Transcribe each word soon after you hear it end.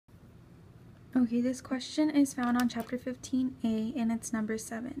Okay, this question is found on chapter 15a and it's number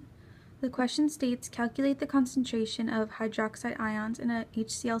 7. The question states, calculate the concentration of hydroxide ions in a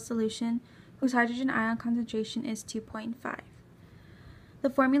HCl solution whose hydrogen ion concentration is 2.5.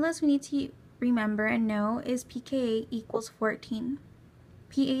 The formulas we need to remember and know is pKa equals 14,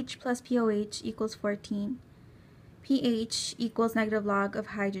 pH plus pOH equals 14, pH equals negative log of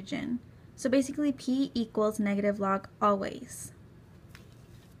hydrogen. So basically P equals negative log always.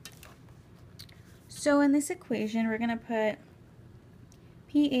 So in this equation, we're going to put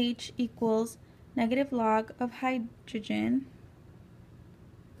pH equals negative log of hydrogen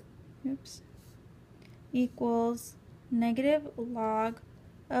equals negative log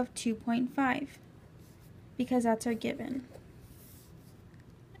of 2.5 because that's our given.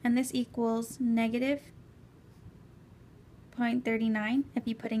 And this equals negative 0.39. If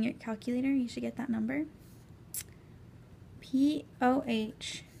you put in your calculator, you should get that number.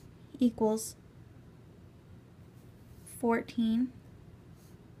 pOH equals 14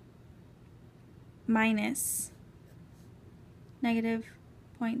 minus negative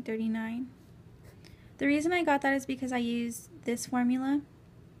 0.39. The reason I got that is because I used this formula,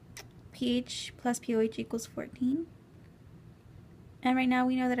 pH plus pOH equals 14. And right now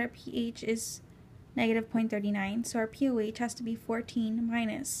we know that our pH is negative 0.39, so our pOH has to be 14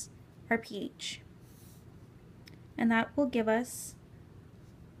 minus our pH. And that will give us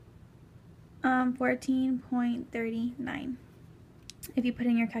 14.39 if you put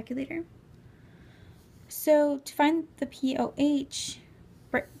in your calculator. So to find the pOH,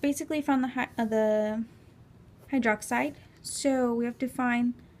 basically from the hydroxide, so we have to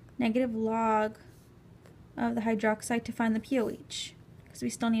find negative log of the hydroxide to find the pOH, because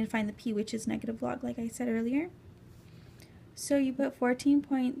we still need to find the P, which is negative log, like I said earlier. So you put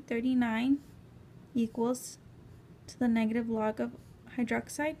 14.39 equals to the negative log of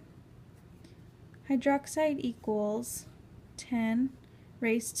hydroxide. Hydroxide equals 10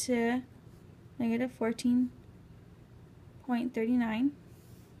 raised to negative 14.39.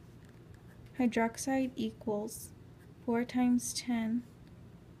 Hydroxide equals 4 times 10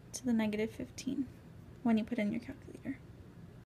 to the negative 15 when you put in your calculator.